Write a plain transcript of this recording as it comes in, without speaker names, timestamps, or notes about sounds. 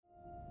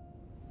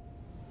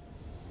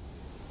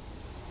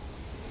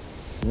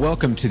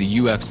Welcome to the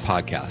UX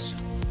Podcast,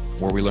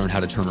 where we learn how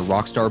to turn a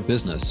rockstar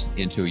business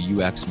into a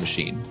UX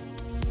machine.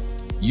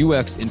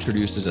 UX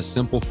introduces a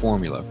simple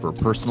formula for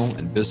personal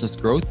and business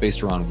growth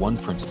based around one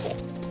principle.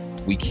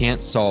 We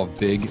can't solve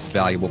big,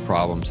 valuable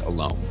problems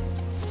alone.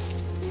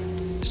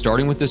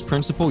 Starting with this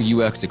principle,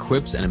 UX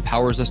equips and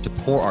empowers us to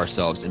pour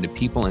ourselves into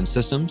people and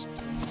systems,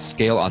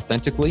 scale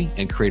authentically,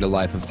 and create a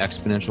life of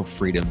exponential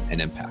freedom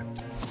and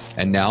impact.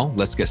 And now,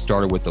 let's get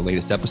started with the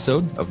latest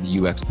episode of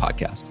the UX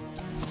Podcast.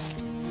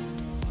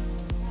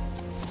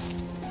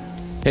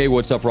 Hey,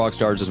 what's up,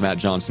 Rockstars? This is Matt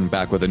Johnson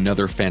back with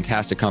another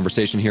fantastic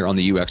conversation here on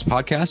the UX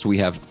Podcast. We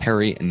have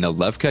Perry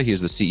Nalevka. He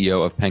is the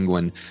CEO of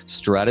Penguin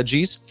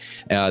Strategies.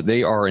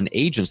 They are an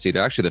agency.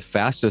 They're actually the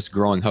fastest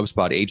growing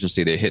HubSpot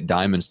agency. They hit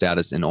diamond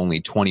status in only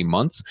 20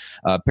 months.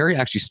 Perry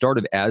actually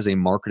started as a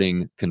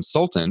marketing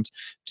consultant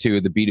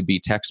to the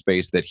B2B tech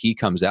space that he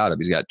comes out of.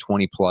 He's got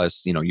 20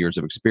 plus years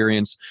of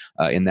experience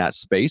in that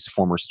space,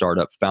 former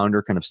startup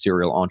founder, kind of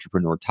serial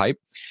entrepreneur type,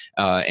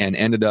 and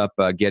ended up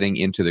getting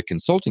into the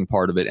consulting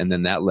part of it. And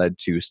then that led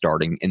to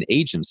starting an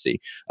agency.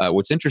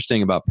 What's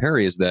interesting about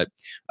Perry is that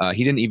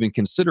he didn't even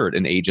consider it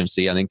an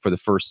agency. I think for the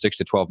first 6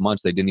 to 12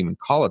 months, they didn't even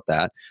call it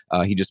that.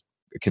 He just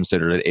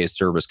considered it a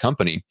service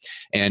company.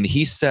 And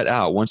he set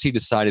out, once he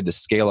decided to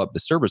scale up the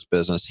service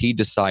business, he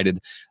decided,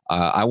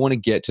 I want to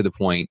get to the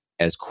point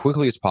as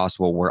quickly as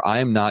possible where I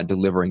am not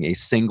delivering a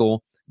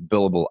single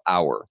billable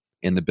hour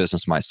in the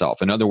business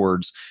myself. In other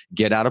words,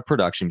 get out of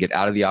production, get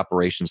out of the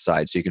operations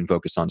side so you can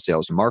focus on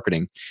sales and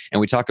marketing. And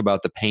we talk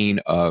about the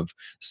pain of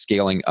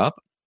scaling up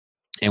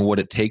and what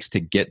it takes to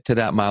get to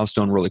that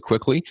milestone really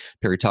quickly.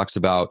 Perry talks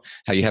about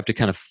how you have to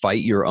kind of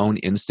fight your own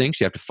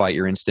instincts. You have to fight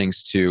your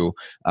instincts to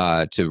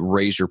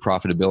raise your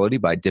profitability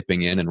by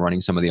dipping in and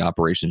running some of the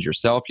operations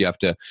yourself. You have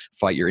to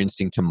fight your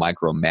instinct to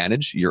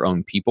micromanage your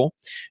own people.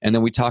 And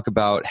then we talk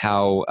about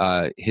how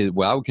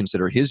what I would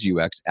consider his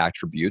UX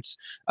attributes.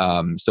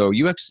 So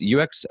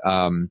UX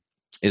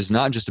is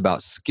not just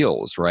about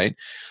skills, right?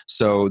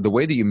 So the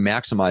way that you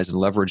maximize and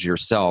leverage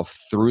yourself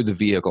through the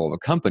vehicle of a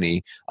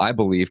company, I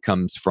believe,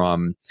 comes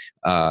from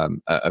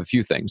a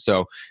few things.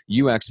 So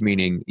UX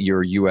meaning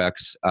your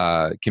UX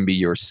can be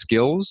your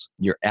skills,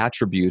 your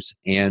attributes,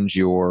 and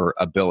your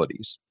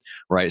abilities,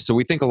 right? So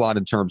we think a lot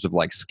in terms of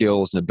like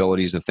skills and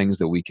abilities, the things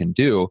that we can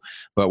do.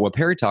 But what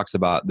Perry talks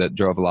about that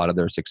drove a lot of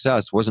their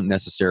success wasn't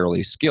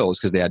necessarily skills,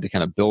 because they had to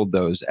kind of build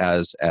those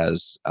as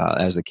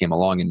they came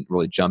along and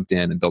really jumped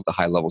in and built a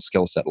high level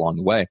skill set along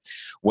the way.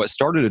 What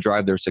started to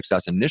drive their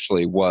success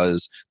initially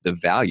was the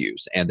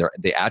values and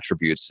the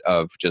attributes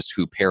of just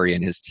who Perry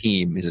and his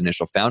team, his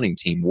initial founding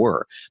team,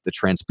 were. The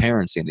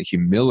transparency and the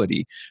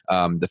humility,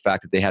 the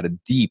fact that they had a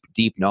deep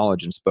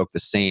knowledge and spoke the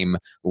same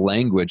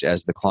language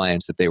as the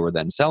clients that they were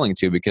then selling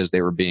to, because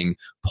they were being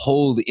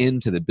pulled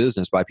into the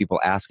business by people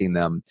asking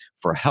them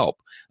for help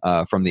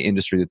from the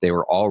industry that they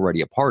were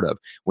already a part of.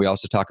 We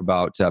also talk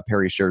about,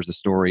 Perry shares the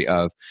story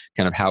of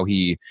kind of how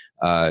he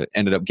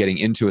ended up getting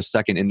into a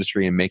second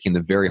industry and making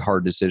the very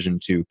hard decision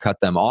to cut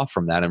them off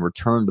from that and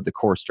return to the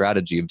core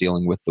strategy of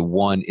dealing with the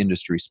one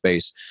industry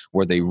space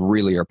where they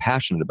really are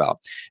passionate about.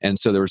 And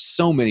so there were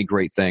so many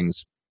great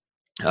things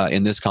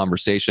in this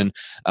conversation.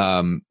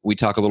 We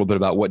talk a little bit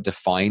about what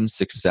defines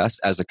success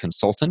as a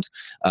consultant,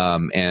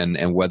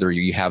 and whether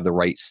you have the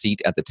right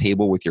seat at the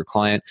table with your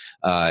client,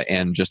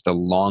 and just the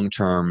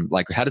long-term,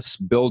 like how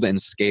to build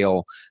and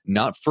scale,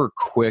 not for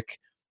quick,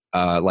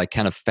 like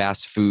kind of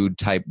fast food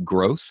type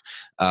growth,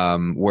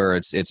 where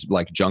it's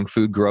like junk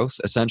food growth,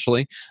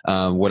 essentially.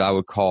 What I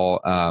would call,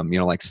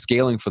 like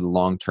scaling for the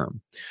long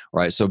term,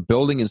 right? So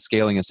building and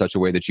scaling in such a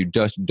way that you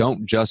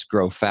don't just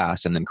grow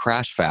fast and then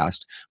crash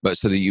fast, but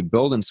so that you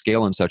build and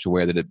scale in such a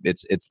way that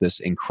it's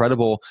this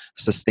incredible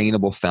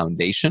sustainable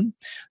foundation,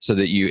 so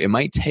that it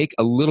might take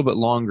a little bit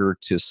longer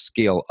to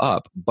scale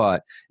up,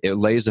 but it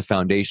lays a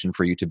foundation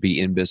for you to be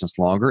in business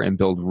longer and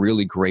build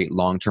really great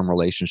long-term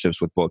relationships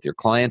with both your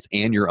clients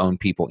and your own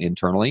people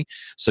internally.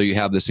 So you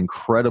have this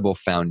incredible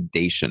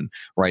foundation,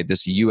 right?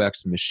 This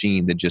UX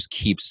machine that just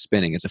keeps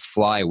spinning. It's a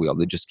flywheel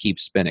that just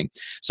keeps spinning.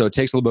 So it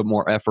takes a little bit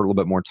more effort, a little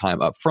bit more time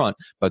up front,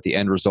 but the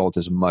end result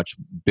is much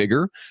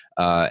bigger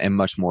and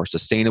much more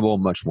sustainable,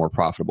 much more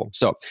profitable.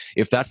 So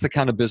if that's the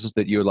kind of business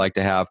that you would like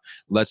to have,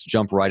 let's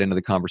jump right into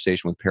the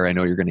conversation with Perry. I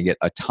know you're going to get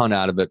a ton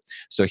out of it.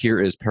 So here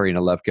is Perry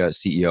Nalevka,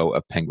 CEO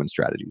of Penguin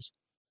Strategies.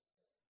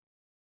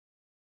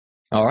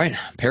 All right,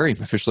 Perry,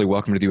 officially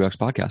welcome to the UX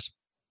Podcast.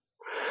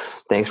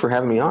 Thanks for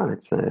having me on.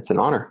 It's an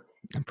honor.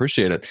 I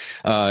appreciate it.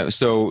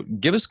 So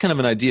give us kind of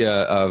an idea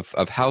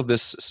of how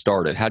this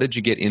started. How did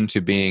you get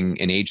into being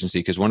an agency?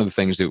 Because one of the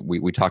things that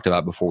we talked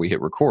about before we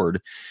hit record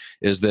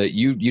is that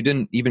you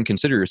didn't even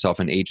consider yourself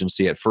an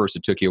agency at first.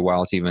 It took you a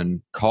while to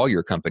even call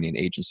your company an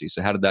agency.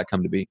 So how did that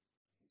come to be?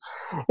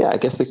 Yeah, I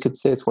guess I could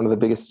say it's one of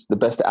the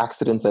best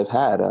accidents I've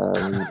had.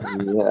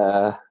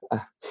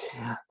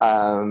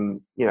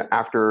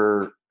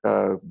 After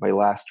my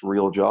last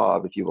real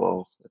job, if you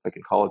will, if I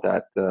can call it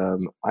that,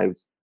 I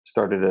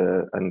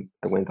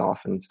went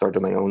off and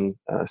started my own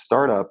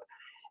startup,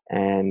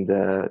 And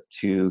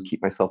to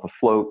keep myself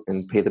afloat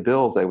and pay the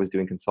bills, I was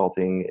doing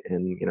consulting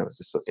in,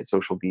 in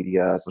social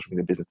media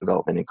business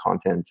development and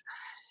content.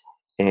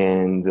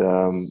 And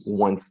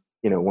once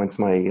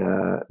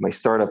my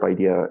startup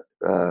idea,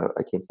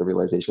 I came to the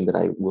realization that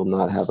I will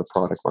not have a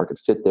product market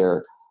fit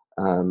there.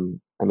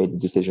 I made the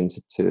decision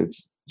to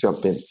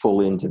jump in full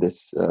into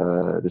this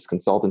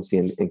consultancy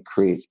and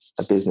create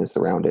a business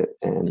around it.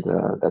 And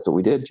that's what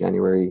we did.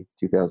 January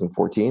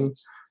 2014,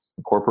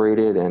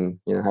 incorporated, and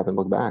haven't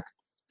looked back.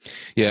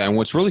 Yeah, and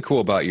what's really cool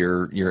about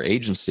your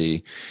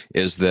agency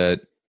is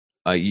that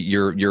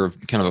you're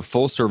kind of a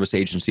full service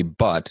agency,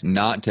 but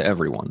not to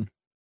everyone.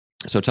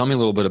 So tell me a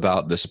little bit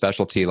about the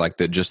specialty, like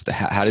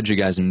how did you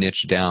guys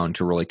niche down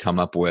to really come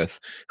up with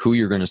who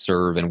you're going to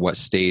serve and what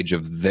stage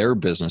of their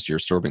business you're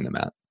serving them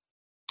at?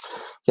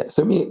 Yeah,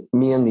 so me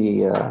and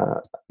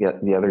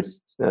the other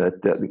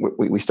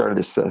we started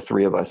this,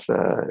 three of us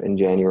in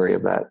January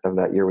of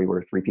that year. We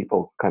were three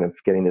people kind of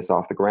getting this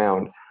off the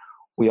ground.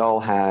 We all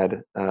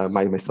had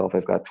myself.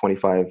 I've got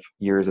 25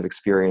 years of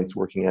experience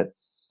working at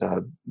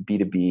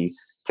B2B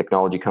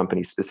technology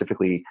companies,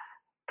 specifically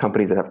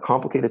companies that have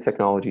complicated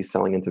technology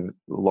selling into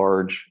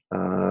large,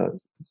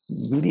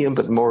 medium,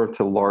 but more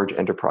to large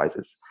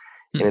enterprises.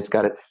 And it's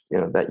got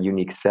that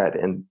unique set.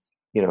 And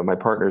my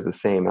partner is the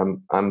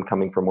same. I'm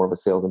coming from more of a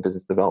sales and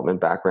business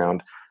development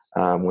background.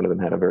 One of them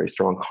had a very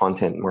strong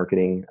content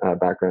marketing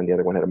background. The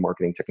other one had a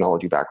marketing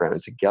technology background.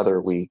 And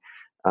together we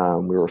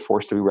were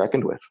forced to be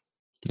reckoned with.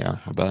 Yeah,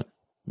 I bet.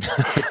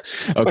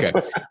 Okay.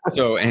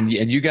 So, and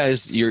you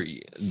guys,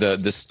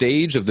 the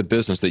stage of the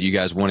business that you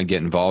guys want to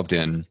get involved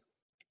in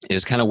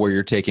is kind of where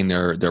you're taking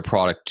their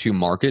product to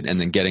market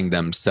and then getting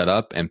them set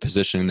up and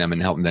positioning them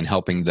and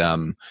helping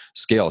them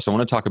scale. So I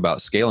want to talk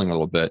about scaling a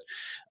little bit.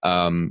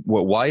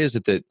 Why is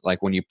it that,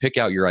 like, when you pick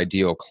out your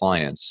ideal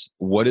clients,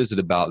 what is it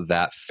about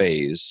that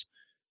phase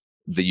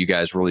that you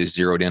guys really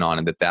zeroed in on,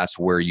 and that's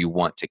where you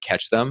want to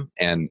catch them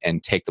and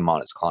take them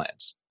on as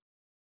clients?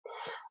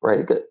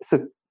 Right.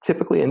 So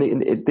typically,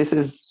 and this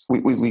is,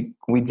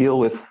 we deal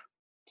with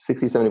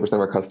 60-70% of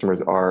our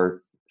customers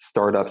are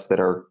startups that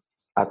are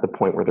at the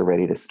point where they're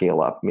ready to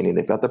scale up, meaning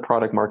they've got the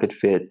product market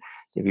fit.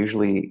 They've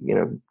usually,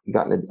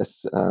 gotten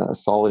a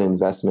solid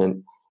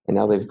investment, and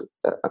now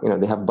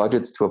they have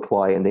budgets to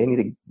apply, and they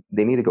need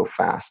to go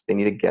fast. They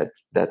need to get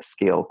that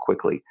scale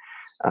quickly.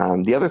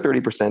 The other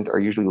 30% are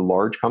usually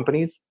large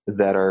companies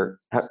that are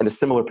in a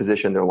similar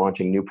position. They're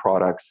launching new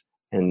products,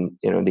 and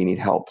they need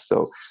help.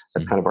 So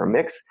that's kind of our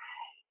mix.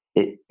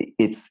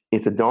 It's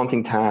a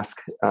daunting task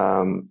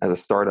as a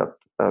startup.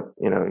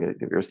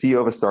 You're a CEO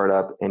of a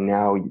startup, and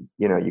now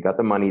you got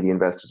the money. The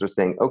investors are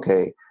saying,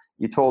 "Okay,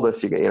 you told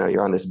us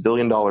you're on this $1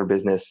 billion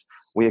business.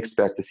 We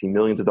expect to see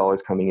millions of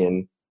dollars coming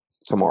in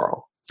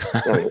tomorrow,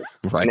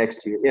 right.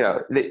 next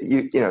year.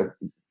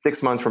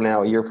 6 months from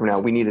now, a year from now,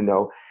 we need to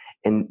know."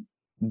 And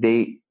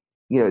they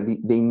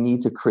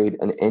need to create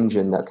an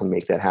engine that can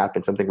make that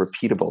happen, something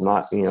repeatable.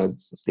 Not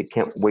they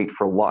can't wait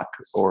for luck,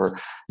 or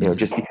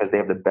just because they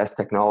have the best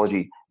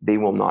technology, they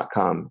will not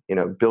come.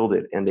 Build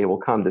it and they will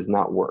come does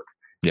not work.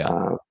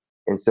 Yeah.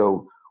 And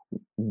so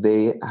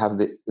they have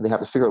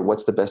to figure out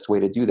what's the best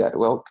way to do that.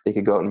 Well, they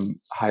could go out and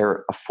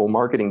hire a full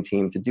marketing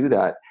team to do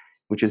that,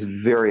 which is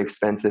very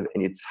expensive,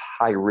 and it's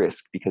high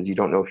risk because you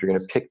don't know if you're going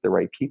to pick the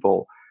right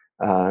people.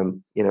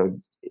 And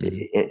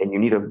you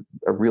need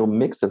a real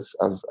mix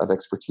of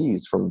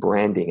expertise from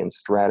branding and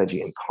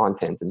strategy and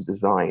content and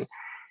design.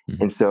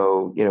 And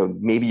so,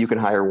 maybe you can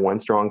hire one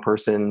strong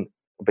person,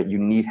 but you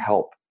need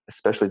help,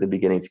 especially at the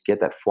beginning, to get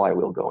that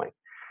flywheel going.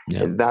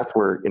 Yeah. And that's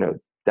where,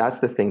 that's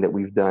the thing that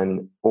we've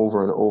done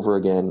over and over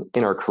again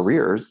in our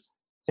careers.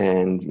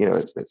 And,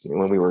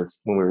 when we were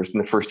in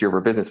the first year of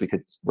our business, we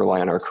could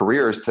rely on our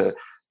careers to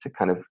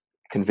kind of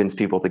convince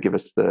people to give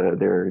us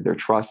their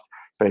trust.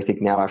 But I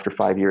think now, after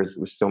 5 years,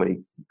 with so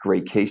many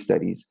great case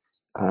studies,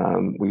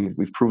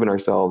 we've proven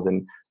ourselves,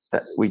 and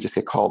that we just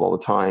get called all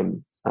the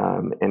time.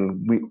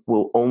 And we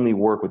will only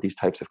work with these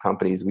types of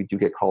companies. We do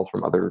get calls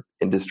from other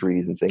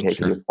industries and saying, "Hey,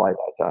 Sure. Can you apply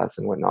that to us?"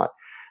 and whatnot.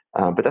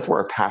 But that's where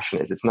our passion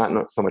is. It's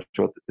not so much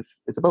about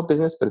it's about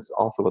business, but it's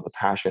also about the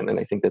passion. And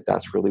I think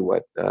that's really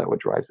what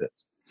drives it.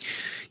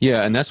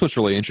 Yeah, and that's what's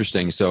really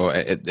interesting. So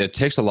it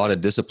takes a lot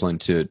of discipline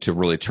to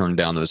really turn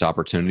down those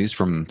opportunities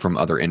from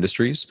other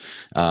industries.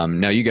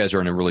 Now you guys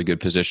are in a really good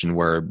position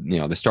where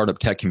the startup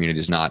tech community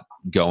is not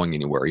going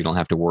anywhere. You don't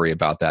have to worry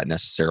about that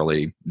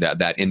necessarily,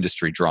 that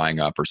industry drying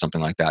up or something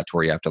like that, to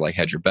where you have to like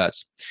hedge your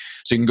bets.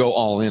 So you can go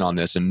all in on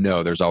this and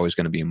know there's always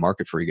going to be a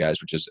market for you guys,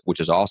 which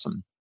is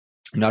awesome.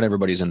 Not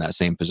everybody's in that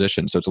same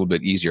position. So it's a little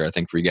bit easier, I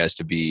think, for you guys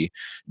to be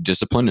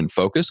disciplined and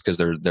focused, because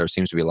there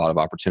seems to be a lot of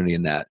opportunity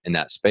in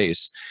that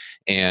space.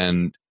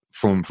 And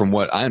from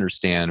what I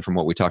understand, from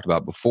what we talked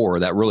about before,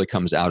 that really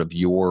comes out of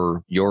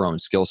your own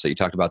skill set. You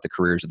talked about the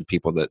careers of the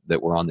people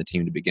that were on the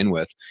team to begin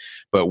with.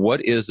 But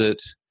what is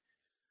it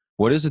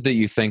that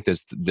you think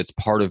that's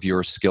part of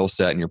your skill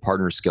set and your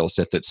partner's skill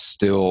set that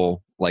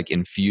still like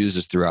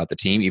infuses throughout the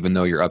team, even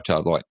though you're up to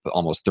like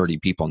almost 30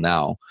 people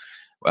now?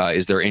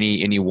 Is there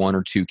any one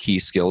or two key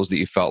skills that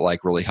you felt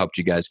like really helped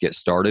you guys get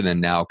started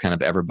and now kind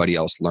of everybody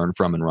else learn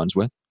from and runs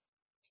with?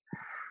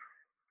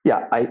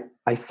 Yeah,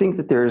 I think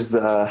that there's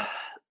I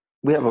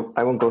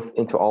won't go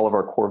into all of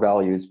our core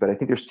values, but I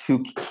think there's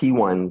two key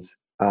ones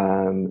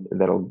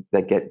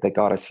that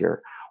got us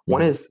here.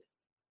 One is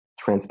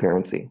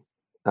transparency.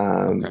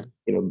 Okay.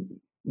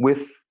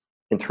 With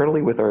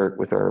internally with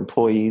our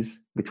employees,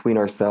 between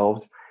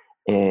ourselves,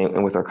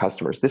 and with our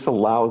customers. This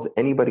allows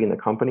anybody in the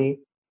company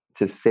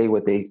to say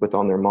what's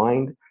on their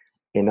mind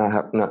and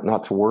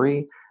not to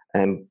worry.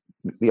 And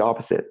the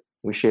opposite,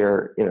 we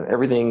share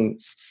everything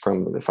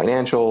from the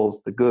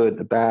financials, the good,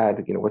 the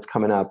bad, what's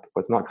coming up,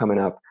 what's not coming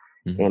up.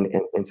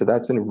 And so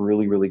that's been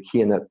really, really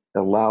key, and that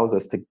allows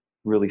us to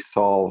really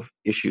solve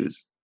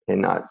issues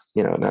and not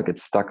get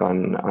stuck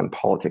on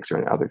politics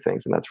or other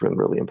things. And that's really,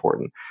 really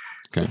important.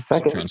 Okay.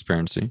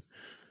 Transparency.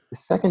 The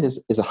second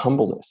is a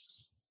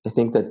humbleness. I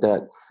think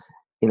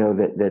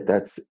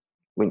that's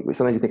when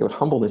sometimes you think about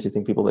humbleness, you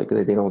think people like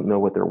they don't know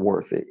what they're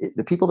worth.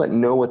 The people that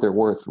know what they're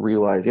worth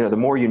realize, the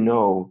more you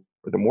know,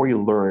 or the more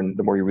you learn,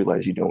 the more you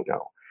realize you don't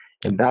know.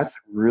 And that's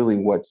really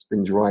what's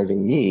been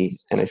driving me,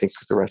 and I think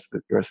the rest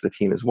of the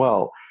team as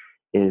well,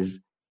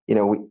 is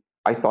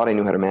I thought I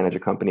knew how to manage a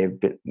company.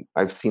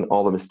 I've seen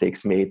all the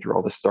mistakes made through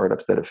all the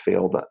startups that have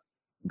failed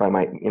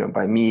by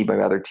me, by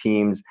other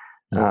teams,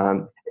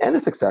 and the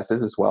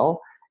successes as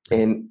well.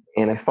 And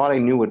I thought I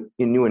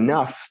knew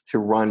enough to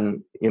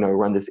run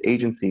this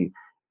agency,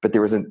 but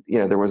there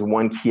was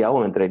one key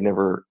element that I'd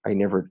never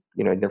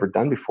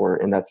done before,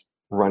 and that's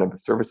run a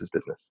services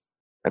business.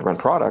 I'd run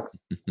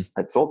products,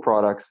 I'd sold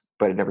products,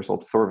 but I'd never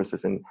sold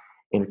services, and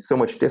it's so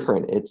much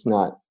different. It's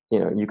not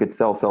you could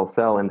sell,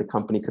 and the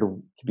company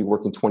could be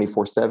working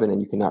 24/7,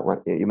 and you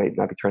might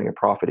not be turning a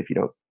profit if you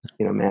don't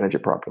manage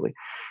it properly.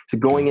 So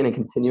going in and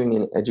continuing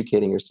and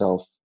educating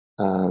yourself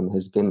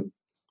has been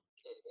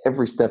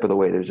every step of the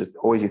way. There's just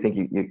always, you think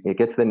you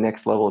get to the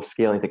next level of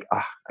scale and you think,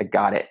 I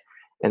got it.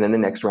 And then the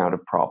next round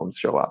of problems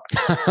show up.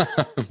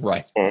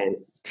 Right. And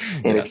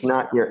it's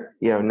not, you're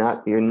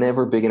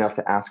never big enough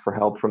to ask for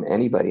help from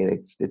anybody. And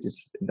it's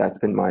just, that's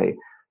been my,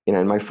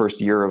 in my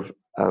first year of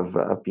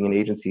being an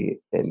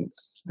agency, and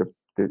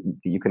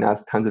you can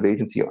ask tons of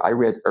agency. I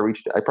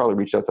probably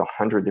reached out to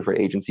 100 different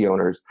agency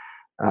owners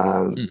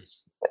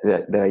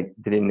that I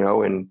didn't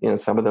know. And,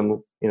 some of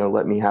them,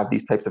 let me have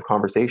these types of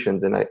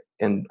conversations, and I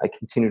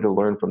continue to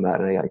learn from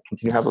that. And I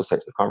continue to have those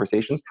types of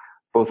conversations,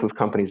 both with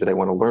companies that I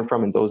want to learn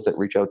from and those that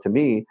reach out to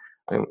me.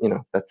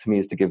 That to me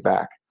is to give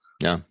back.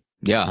 Yeah.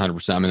 Yeah,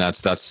 100%. I mean,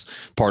 that's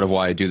part of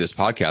why I do this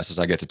podcast, is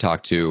I get to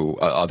talk to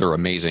other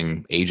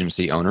amazing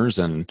agency owners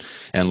and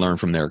learn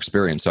from their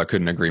experience. So I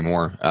couldn't agree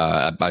more.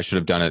 I should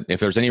have done it. If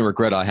there's any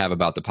regret I have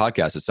about the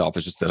podcast itself,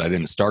 it's just that I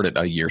didn't start it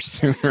a year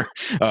sooner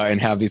and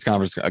have these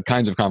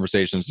kinds of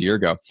conversations a year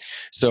ago.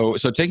 So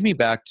take me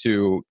back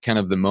to kind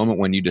of the moment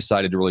when you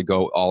decided to really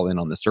go all in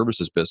on the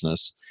services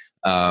business.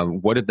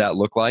 What did that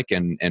look like,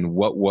 and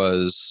what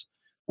was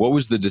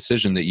the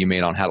decision that you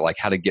made on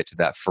how to get to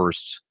that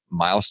first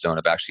milestone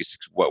of actually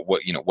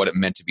what it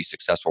meant to be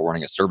successful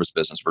running a service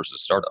business versus a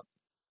startup?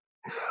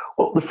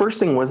 Well, the first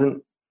thing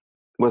wasn't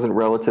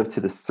relative to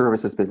the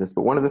services business,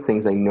 but one of the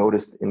things I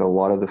noticed in a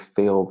lot of the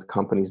failed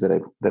companies that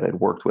I'd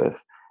worked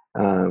with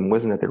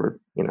wasn't that they were,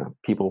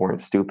 people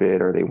weren't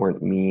stupid, or they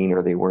weren't mean,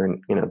 or they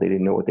weren't, they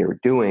didn't know what they were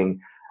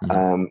doing.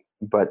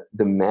 But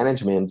the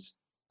management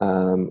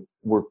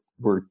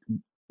were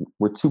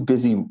too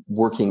busy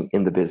working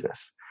in the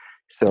business.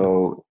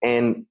 So,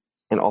 and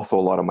also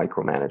a lot of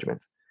micromanagement.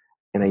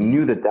 And I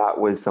knew that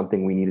was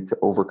something we needed to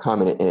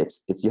overcome. And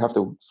it's you have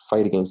to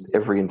fight against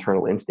every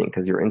internal instinct,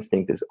 because your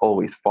instinct is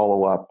always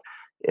follow up.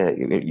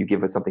 You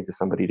give something to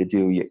somebody to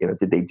do.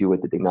 Did they do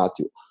it? Did they not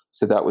do it?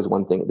 So that was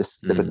one thing.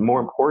 But more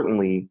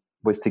importantly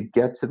was to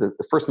get to the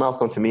first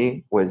milestone to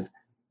me was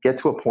get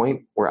to a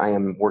point where I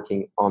am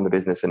working on the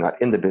business and not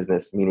in the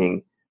business,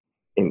 meaning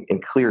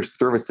in clear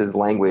services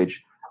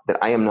language, that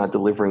I am not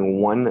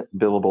delivering one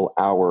billable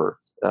hour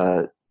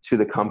to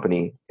the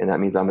company, and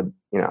that means I'm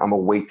a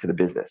weight to the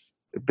business.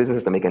 The business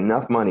has to make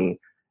enough money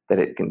that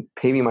it can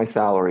pay me my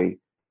salary,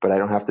 but I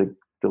don't have to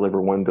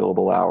deliver one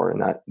billable hour.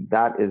 And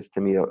that is, to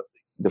me,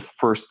 the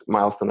first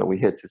milestone that we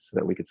hit, so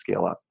that we could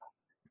scale up.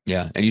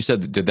 Yeah. And you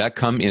said, did that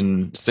come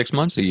in 6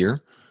 months, a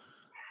year?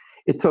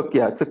 It took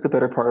the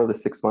better part of the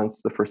 6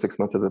 months, the first 6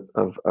 months of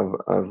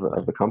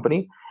the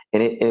company,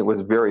 and it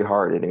was very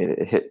hard. I mean,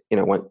 it hit,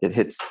 when it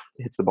hits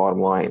the bottom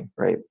line,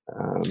 right?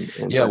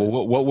 Well,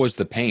 what was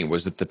the pain?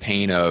 Was it the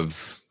pain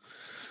of?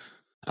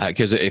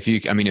 Because if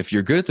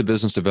you're good at the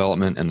business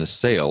development and the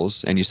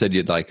sales, and you said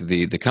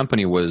the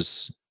company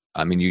was,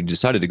 you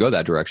decided to go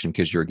that direction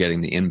because you're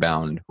getting the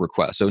inbound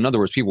request. So in other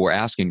words, people were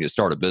asking you to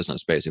start a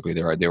business. Basically,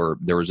 there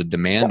was a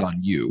demand on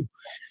you.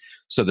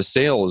 So the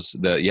sales,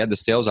 you had the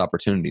sales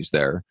opportunities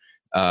there.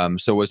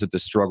 So was it the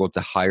struggle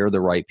to hire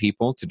the right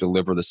people to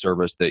deliver the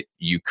service that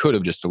you could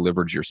have just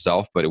delivered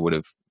yourself, but it would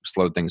have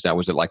slowed things down?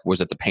 Was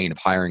it the pain of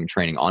hiring,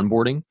 training,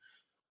 onboarding?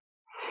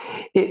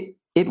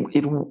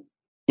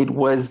 it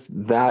was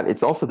that.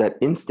 It's also that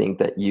instinct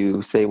that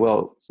you say,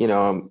 well,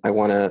 I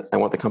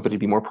want the company to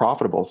be more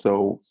profitable.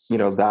 So,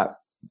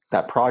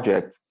 that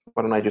project,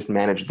 why don't I just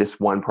manage this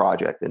one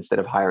project instead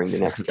of hiring the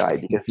next guy?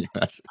 Because,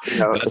 that's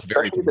very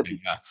especially tempting.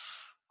 Yeah.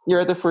 you're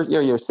at the first,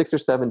 you're 6 or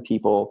 7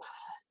 people.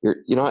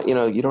 You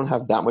don't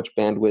have that much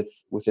bandwidth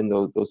within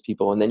those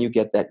people. And then you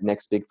get that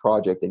next big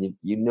project and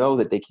you know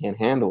that they can't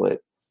handle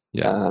it.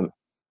 Yeah.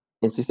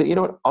 And so you say, you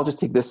know what, I'll just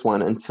take this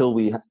one until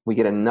we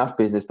get enough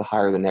business to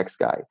hire the next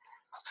guy.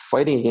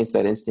 Fighting against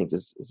that instinct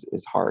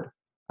is hard.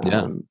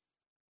 Yeah.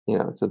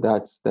 So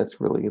that's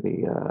really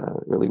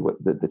really what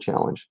the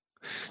challenge.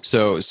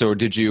 So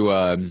did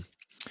you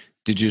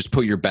just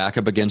put your back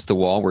up against the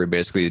wall where you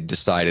basically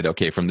decided,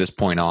 okay, from this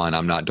point on,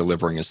 I'm not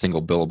delivering a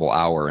single billable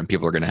hour and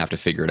people are going to have to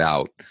figure it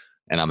out.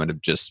 And I'm going to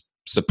just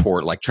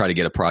support, like try to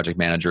get a project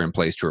manager in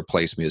place to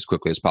replace me as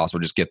quickly as possible.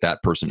 Just get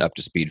that person up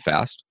to speed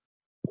fast.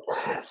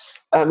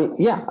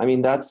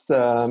 That's,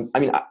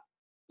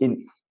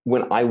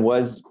 when I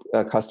was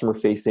customer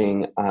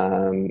facing,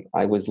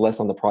 I was less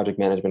on the project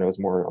management. I was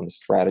more on the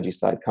strategy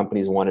side.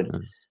 Companies wanted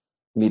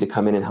me to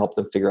come in and help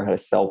them figure out how to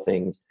sell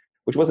things,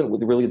 which wasn't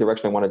really the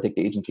direction I wanted to take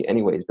the agency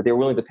anyways, but they were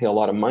willing to pay a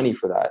lot of money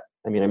for that.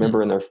 I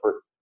remember in their first,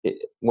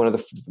 one of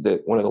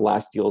the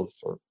last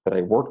deals that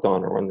I worked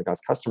on, or one of the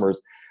guys'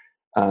 customers,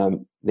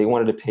 they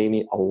wanted to pay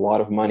me a lot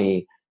of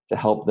money to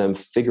help them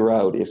figure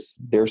out if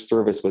their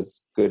service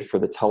was good for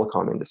the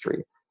telecom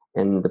industry.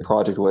 And the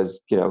project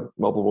was,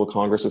 Mobile World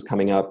Congress was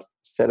coming up,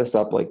 set us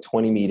up like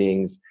 20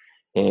 meetings,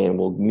 and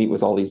we'll meet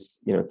with all these,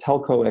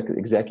 telco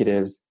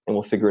executives, and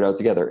we'll figure it out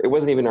together. It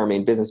wasn't even our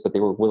main business, but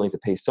they were willing to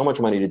pay so much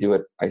money to do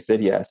it. I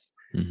said yes.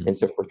 Mm-hmm. And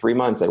so for 3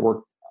 months, I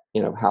worked,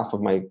 half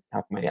of my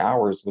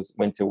hours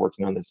went to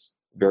working on this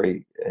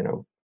very,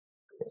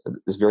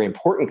 this very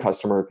important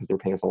customer because they were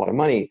paying us a lot of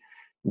money.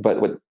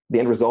 But what the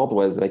end result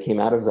was that I came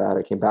out of that,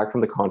 I came back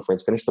from the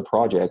conference, finished the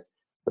project,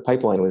 the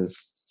pipeline was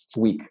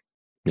weak.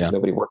 Yeah.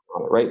 Nobody worked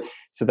on it, right?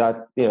 So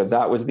that,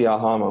 that was the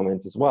aha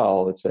moment as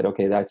well. It said,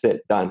 okay, that's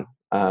it, done.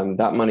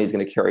 That money is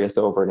going to carry us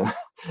over now.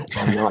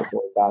 I'm not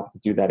going back to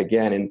do that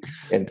again.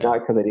 And not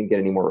because I didn't get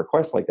any more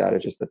requests like that.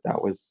 It's just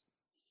that was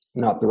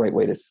not the right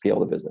way to scale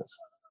the business.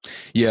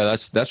 Yeah,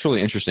 that's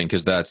really interesting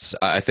because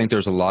I think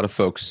there's a lot of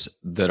folks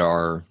that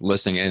are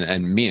listening,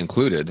 and me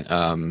included.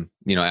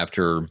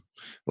 After,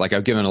 like,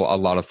 I've given a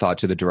lot of thought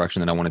to the direction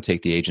that I want to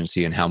take the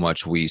agency and how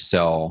much we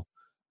sell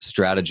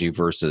strategy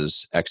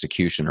versus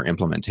execution or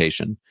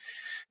implementation.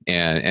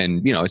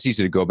 And it's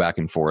easy to go back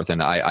and forth,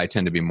 and I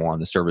tend to be more on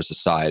the services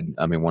side.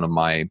 One of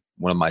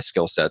my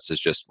skill sets is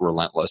just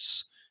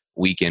relentless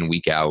week in,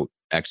 week out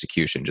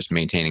execution, just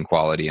maintaining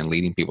quality and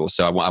leading people.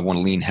 So I want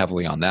to lean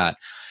heavily on that.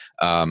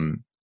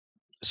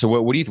 So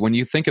what do you, when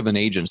you think of an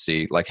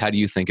agency, like, how do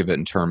you think of it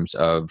in terms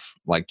of,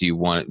 like, do you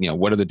want,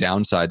 what are the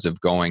downsides of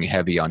going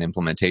heavy on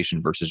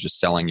implementation versus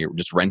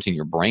just renting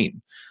your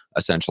brain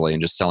essentially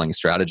and just selling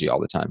strategy all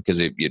the time? Because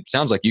it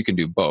sounds like you can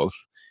do both.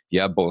 You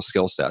have both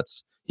skill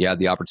sets. You had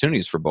the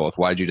opportunities for both.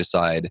 Why did you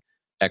decide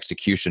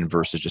execution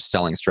versus just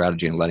selling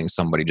strategy and letting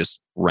somebody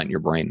just rent your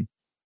brain?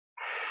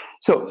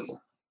 So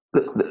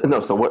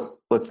let's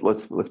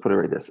put it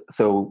like this.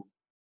 So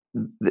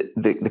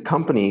the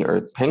company,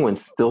 or Penguin,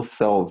 still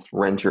sells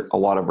a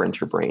lot of rent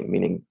your brain,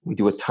 meaning we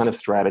do a ton of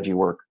strategy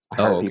work. I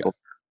hire people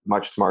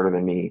much smarter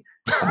than me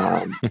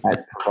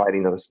at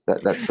providing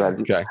that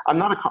strategy. Okay. I'm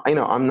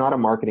not a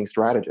marketing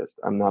strategist.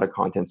 I'm not a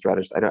content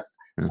strategist. I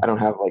don't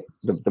have like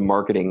the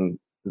marketing,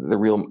 the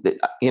real,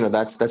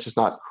 that's just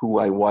not who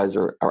I was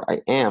or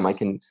I am. I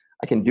can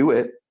do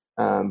it,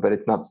 but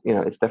it's not,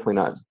 it's definitely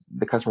not.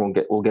 The customer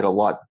will get a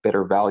lot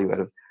better value out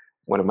of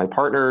one of my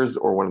partners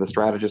or one of the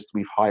strategists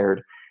we've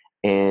hired.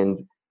 And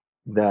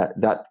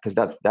because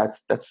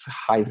that's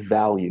high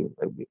value.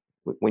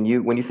 When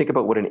you think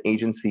about what an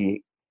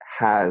agency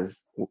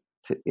has,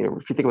 if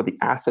you think about the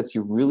assets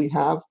you really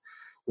have,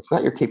 it's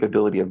not your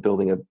capability of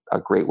building a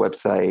great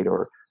website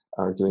or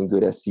doing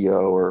good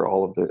SEO or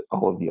all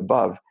of the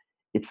above.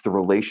 It's the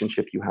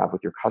relationship you have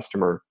with your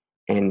customer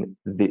and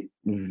the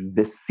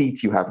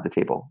seats you have at the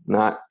table.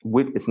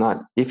 It's not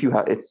if you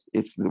have,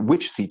 it's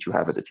which seat you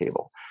have at the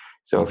table.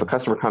 So if a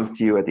customer comes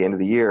to you at the end of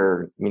the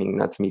year, meaning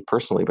not to me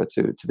personally, but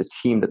to the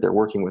team that they're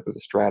working with, or the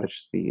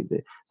strategist, the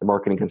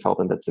marketing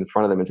consultant that's in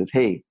front of them, and says,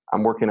 "Hey,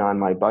 I'm working on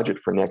my budget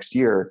for next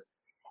year,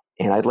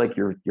 and I'd like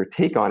your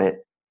take on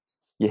it,"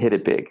 you hit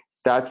it big.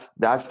 That's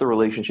the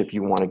relationship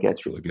you want to get.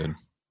 That's really good.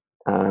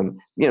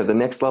 The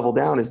next level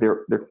down is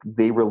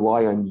they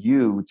rely on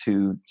you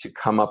to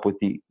come up with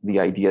the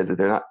ideas that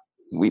they're not.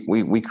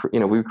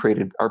 We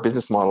created, our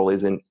business model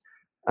isn't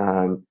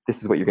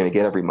this is what you're going to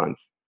get every month.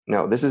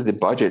 No, this is the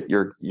budget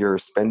you're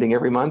spending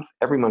every month.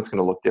 Every month's going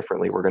to look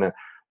differently.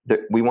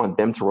 We want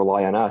them to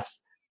rely on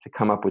us to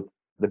come up with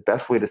the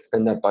best way to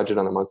spend that budget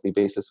on a monthly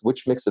basis.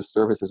 Which mix of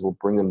services will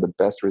bring them the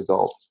best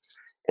result?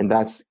 And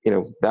that's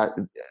that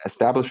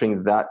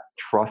establishing that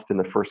trust in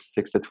the first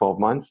 6 to 12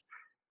 months.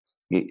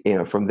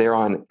 From there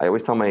on, I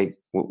always tell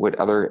what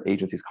other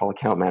agencies call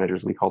account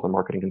managers, we call them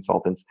marketing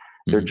consultants.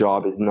 Their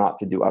job is not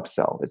to do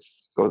upsell. It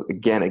goes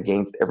again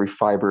against every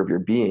fiber of your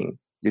being.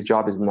 Your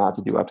job is not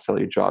to do upsell.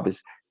 Your job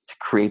is to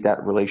create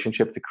that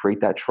relationship, to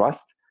create that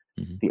trust.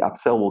 The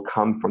upsell will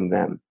come from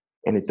them,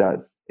 and it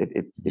does.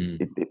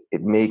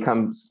 It may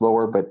come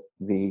slower, but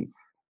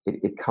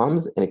it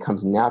comes, and it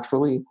comes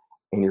naturally,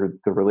 and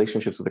the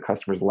relationships with the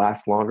customers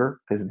last longer,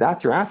 because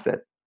that's your asset.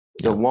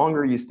 The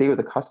longer you stay with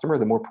a customer,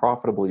 the more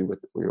profitable you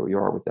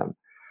are with them.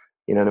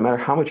 No matter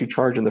how much you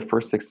charge in the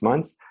first 6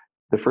 months,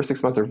 the first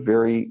 6 months are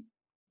very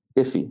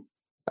iffy.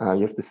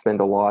 You have to spend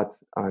a lot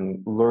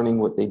on learning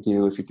what they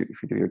do if you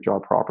do your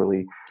job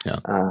properly,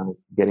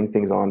 getting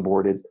things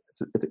onboarded.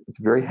 It's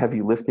very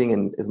heavy lifting,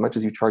 and as much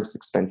as you charge, it's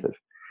expensive.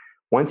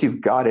 Once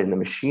you've got it and the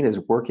machine is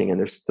working and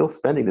they're still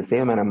spending the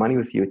same amount of money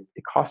with you,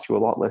 it costs you a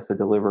lot less to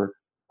deliver.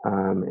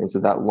 And so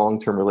that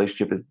long-term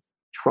relationship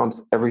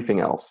trumps everything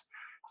else.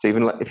 So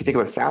even if you think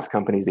about SaaS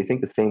companies, they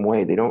think the same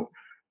way.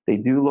 They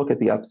do look at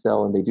the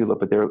upsell, and they do look,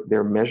 but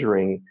they're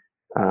measuring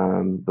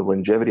the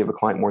longevity of a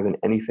client more than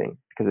anything,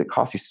 because it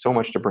costs you so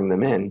much to bring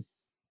them in.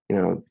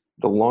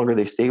 The longer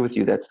they stay with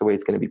you, that's the way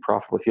it's going to be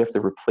profitable. If you have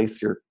to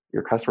replace your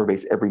customer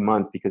base every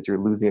month because you're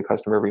losing a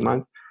customer every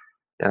month,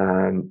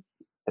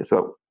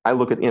 so I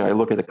look at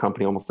the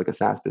company almost like a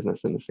SaaS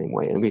business in the same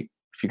way. And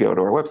if you go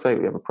to our website,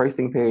 we have a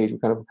pricing page. We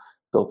kind of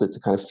built it to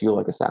kind of feel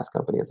like a SaaS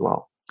company as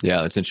well.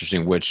 Yeah, that's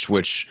interesting.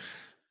 Which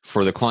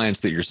for the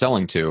clients that you're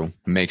selling to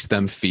makes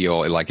them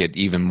feel like it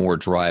even more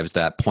drives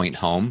that point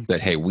home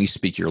that, hey, we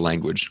speak your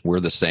language.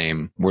 We're the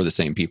same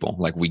people.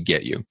 Like, we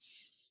get you.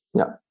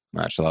 Yeah.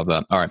 I actually love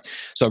that. All right.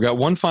 So I've got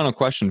one final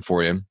question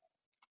for you.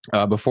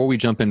 Before we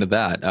jump into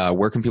that,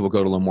 where can people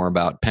go to learn more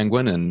about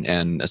Penguin,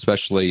 and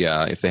especially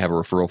if they have a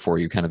referral for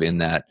you kind of in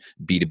that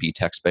B2B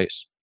tech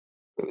space?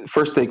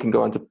 First, they can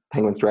go onto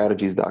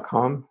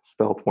penguinstrategies.com,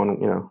 spelled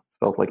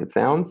like it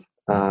sounds.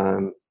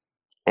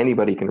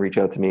 Anybody can reach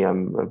out to me.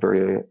 I'm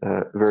very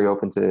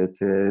open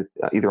to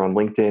either on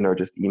LinkedIn or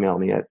just email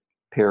me at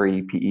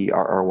Perry, Perry,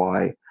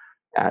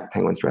 at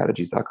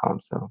penguinstrategies.com.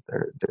 So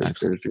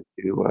there's your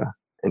two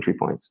entry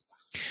points.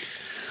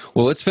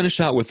 Well, let's finish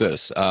out with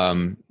this.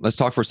 Let's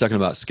talk for a second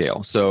about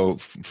scale. So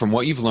from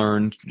what you've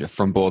learned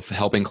from both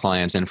helping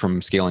clients and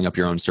from scaling up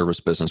your own service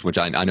business, which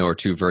I know are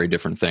two very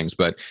different things,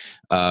 but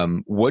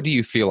what do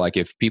you feel like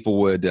if people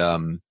would,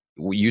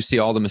 you see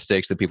all the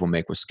mistakes that people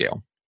make with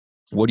scale.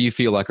 What do you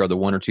feel like are the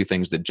one or two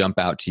things that jump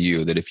out to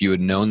you that if you had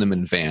known them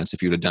in advance,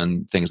 if you would have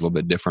done things a little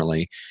bit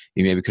differently,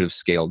 you maybe could have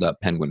scaled up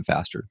Penguin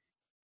faster?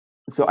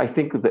 So I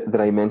think that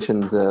I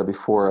mentioned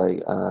before,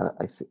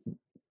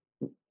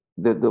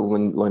 the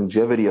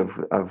longevity of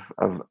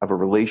a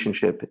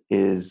relationship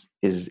is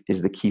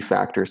the key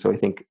factor. So I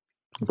think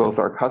both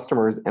our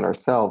customers and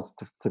ourselves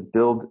to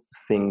build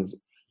things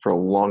for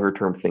longer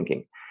term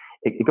thinking.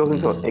 It goes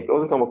into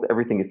almost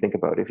everything you think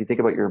about. If you think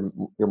about your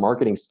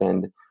marketing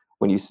spend,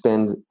 when you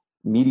spend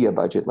media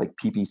budget like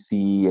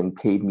PPC and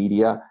paid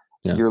media,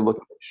 you're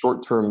looking at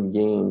short-term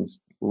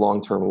gains,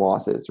 long-term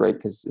losses, right?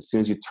 Because as soon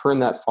as you turn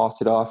that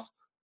faucet off,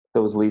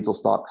 those leads will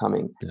stop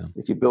coming. Yeah.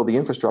 If you build the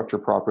infrastructure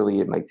properly,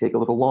 it might take a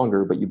little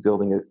longer, but you're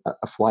building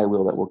a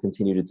flywheel that will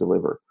continue to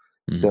deliver.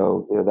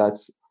 So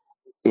that's,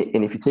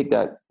 and if you take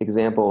that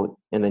example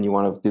and then you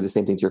want to do the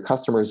same thing to your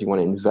customers, you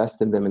want to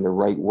invest in them in the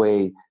right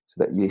way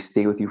so that they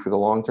stay with you for the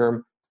long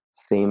term.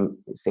 Same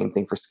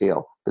thing for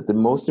scale. But the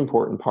most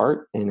important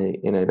part, and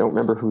I don't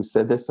remember who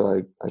said this,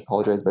 so I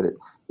apologize, but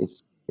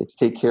it's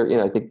take care.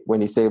 I think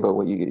when you say about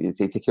what you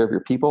say, take care of your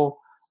people,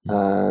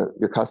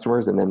 your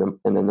customers, and then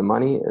the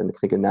money, and I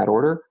think in that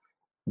order,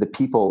 the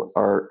people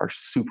are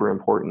super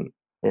important,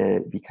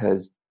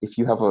 because if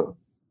you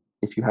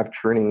have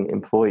churning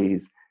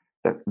employees,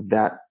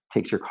 that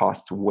takes your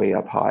costs way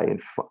up high.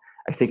 And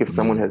I think if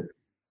someone had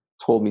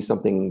told me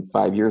something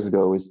 5 years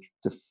ago, is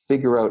to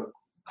figure out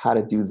how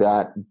to do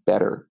that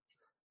better.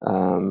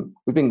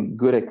 We've been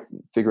good at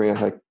figuring out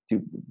how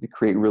to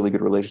create really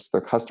good relationships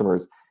with our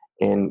customers,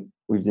 and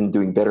we've been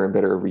doing better and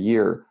better every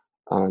year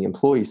on the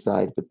employee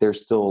side, but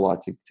there's still a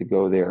lot to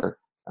go there.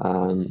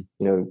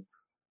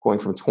 Going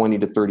from 20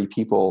 to 30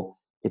 people,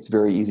 it's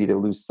very easy to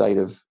lose sight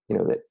of,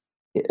 that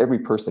every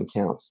person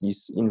counts. You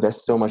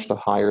invest so much to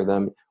hire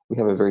them. We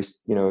have a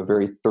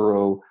very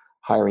thorough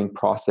hiring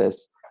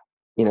process,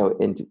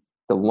 and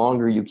the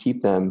longer you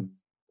keep them,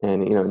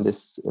 and in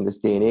this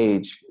day and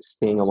age,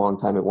 staying a long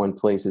time at one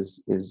place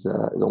is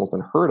almost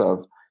unheard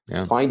of.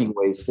 Yeah. Finding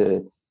ways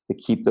to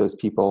keep those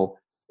people,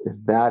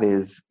 that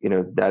is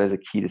a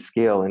key to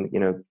scale.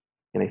 And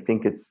I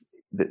think it's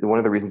one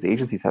of the reasons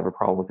agencies have a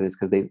problem with it is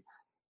because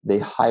they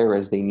hire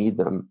as they need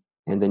them,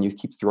 and then you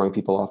keep throwing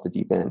people off the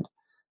deep end.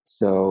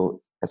 So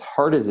as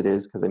hard as it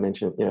is, because I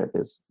mentioned,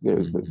 because you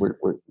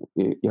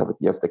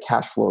have the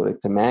cash flow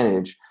to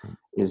manage,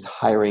 is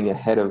hiring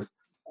ahead of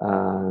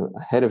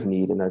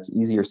need, and that's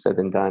easier said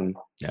than done.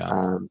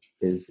 Yeah.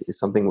 Is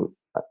something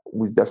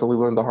we've definitely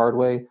learned the hard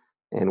way,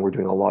 and we're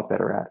doing a lot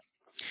better at.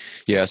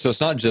 Yeah, so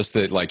it's not just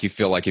that like you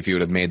feel like if you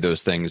would have made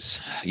those things,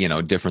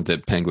 different,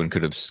 that Penguin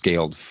could have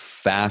scaled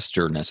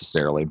faster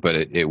necessarily, but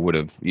it would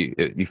have.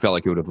 You felt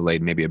like it would have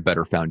laid maybe a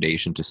better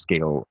foundation to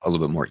scale a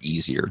little bit more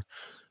easier.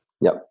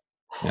 Yep.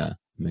 Yeah,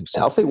 makes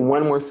sense. I'll say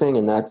one more thing,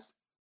 and that's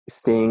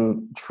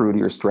staying true to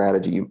your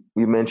strategy.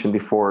 We mentioned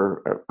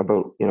before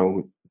about,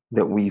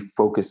 that we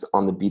focus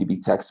on the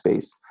B2B tech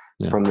space.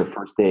 From the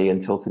first day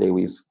until today.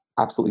 We've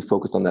absolutely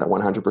focused on that at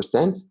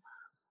 100%.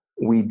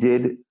 We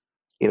did,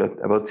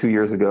 about 2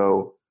 years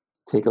ago,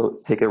 take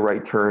a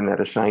right turn at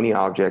a shiny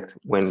object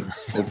when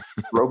we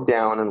broke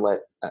down and let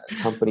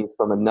companies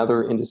from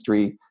another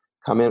industry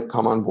come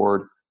on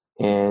board.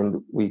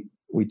 And we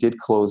did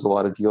close a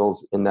lot of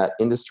deals in that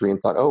industry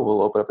and thought,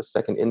 we'll open up a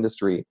second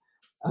industry.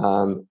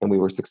 And we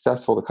were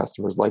successful. The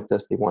customers liked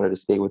us. They wanted to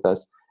stay with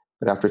us.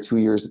 But after 2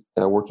 years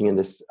working in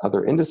this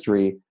other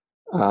industry,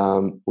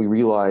 we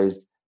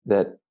realized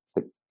that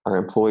our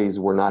employees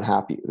were not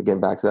happy. Again,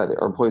 back to that,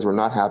 our employees were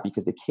not happy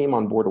because they came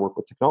on board to work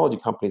with technology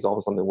companies. All of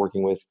a sudden, they're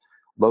working with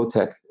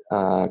low-tech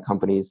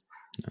companies.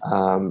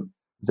 The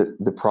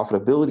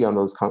profitability on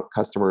those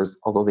customers,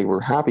 although they were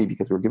happy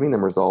because we were giving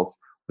them results,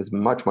 was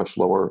much, much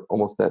lower,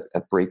 almost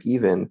at break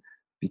even,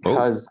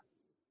 because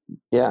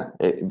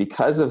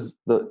of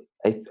the.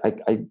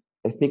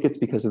 I think it's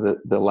because of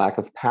the lack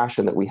of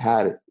passion that we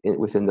had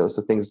within those.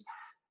 So things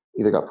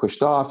either got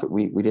pushed off.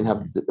 We didn't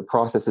have the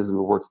processes we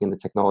were working in the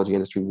technology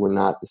industry were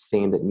not the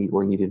same that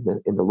were needed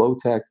in the low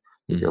tech.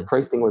 Their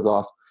pricing was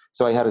off.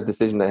 So I had a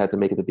decision that I had to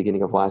make at the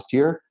beginning of last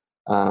year,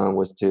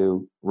 was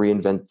to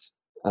reinvent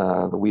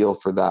the wheel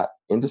for that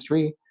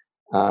industry.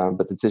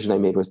 But the decision I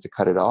made was to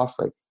cut it off.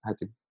 I had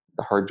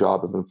the hard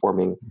job of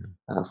informing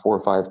 4 or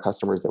 5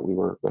 customers that we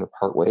were going to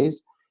part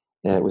ways.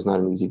 And it was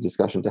not an easy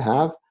discussion to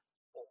have,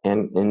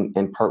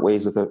 and part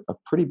ways with a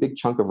pretty big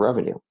chunk of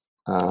revenue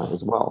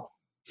as well.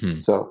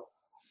 So,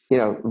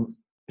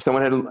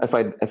 someone had, if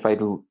I'd,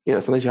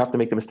 sometimes you have to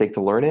make the mistake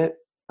to learn it.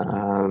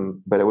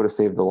 But it would have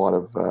saved a lot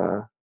of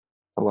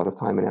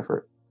time and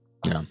effort.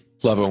 Yeah.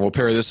 Love it. Well,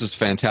 Perry, this is a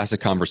fantastic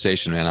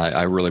conversation, man.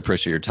 I really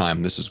appreciate your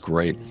time. This is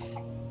great.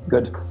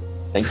 Good.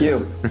 Thank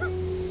you.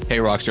 Hey,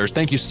 Rockstars,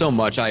 thank you so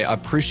much. I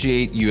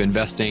appreciate you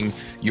investing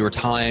your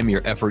time,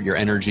 your effort, your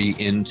energy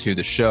into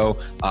the show.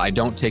 I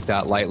don't take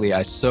that lightly.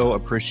 I so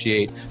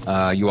appreciate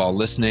you all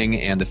listening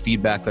and the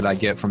feedback that I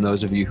get from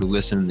those of you who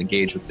listen and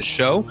engage with the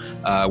show.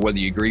 Whether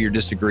you agree or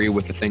disagree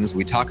with the things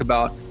we talk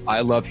about,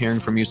 I love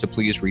hearing from you, so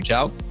please reach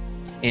out.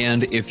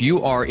 And if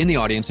you are in the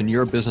audience and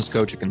you're a business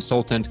coach, a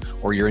consultant,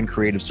 or you're in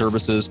creative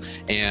services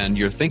and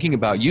you're thinking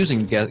about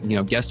using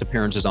guest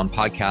appearances on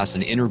podcasts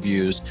and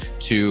interviews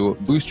to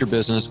boost your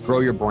business, grow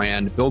your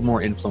brand, build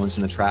more influence,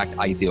 and attract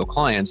ideal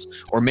clients,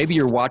 or maybe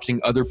you're watching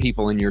other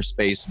people in your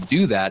space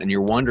do that and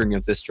you're wondering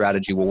if this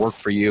strategy will work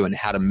for you and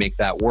how to make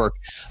that work,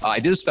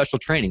 I did a special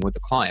training with a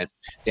client,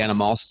 Dana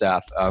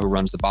Malstaff, who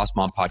runs the Boss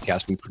Mom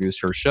podcast. We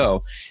produced her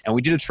show, and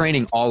we did a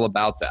training all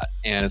about that.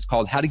 And it's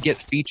called How to Get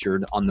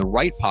Featured on the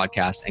Right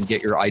Podcast and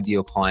Get Your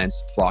Ideal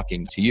Clients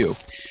Flocking to You.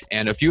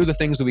 And a few of the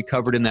things that we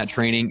covered in that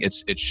training,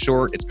 it's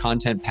short, it's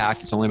content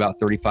packed, it's only about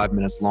 35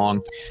 minutes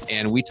long.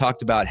 And we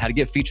talked about how to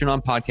get featured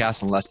on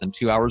podcasts in less than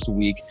 2 hours a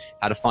week,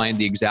 how to find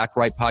the exact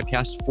right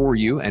podcast for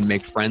you and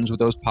make friends with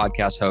those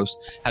podcast hosts,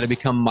 how to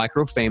become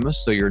micro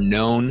famous so you're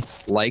known,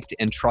 liked,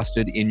 and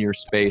trusted in your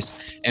space,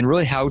 and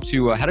really how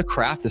to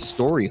craft a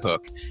story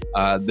hook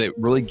that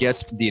really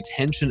gets the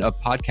attention of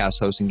podcast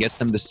hosts and gets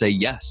them to say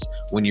yes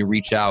when you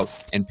reach out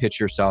and pitch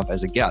yourself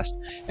as a guest.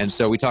 And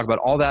so we talk about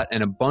all that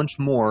and a bunch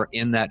more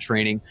in that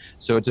training.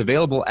 So it's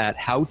available at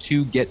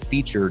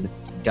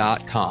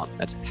howtogetfeatured.com.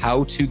 That's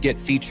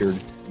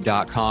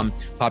howtogetfeatured.com.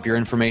 Pop your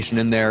information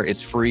in there.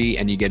 It's free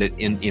and you get it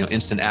in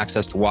instant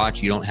access to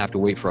watch. You don't have to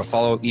wait for a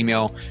follow-up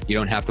email. You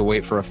don't have to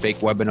wait for a fake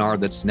webinar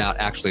that's not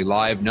actually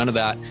live. None of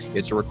that.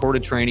 It's a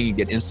recorded training. You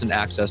get instant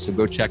access. So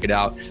go check it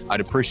out.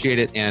 I'd appreciate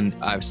it. And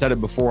I've said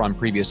it before on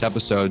previous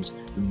episodes.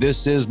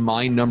 This is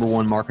my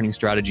 #1 marketing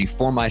strategy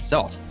for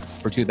myself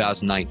for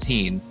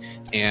 2019.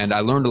 And I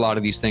learned a lot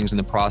of these things in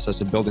the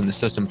process of building the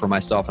system for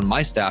myself and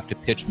my staff to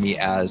pitch me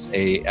as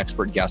a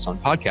expert guest on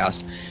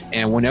podcasts.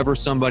 And whenever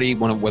somebody,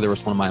 whether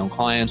it's one of my own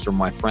clients or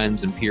my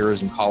friends and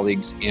peers and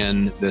colleagues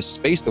in the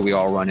space that we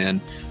all run in,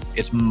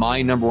 it's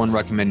my #1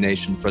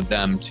 recommendation for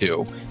them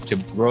to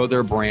grow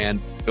their brand,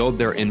 build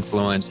their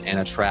influence, and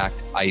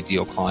attract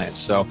ideal clients.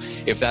 So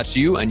if that's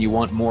you and you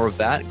want more of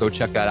that, go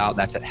check that out.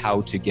 That's at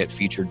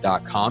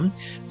howtogetfeatured.com.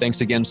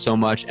 Thanks again so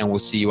much, and we'll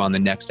see you on the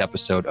next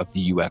episode of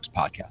the UX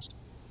Podcast.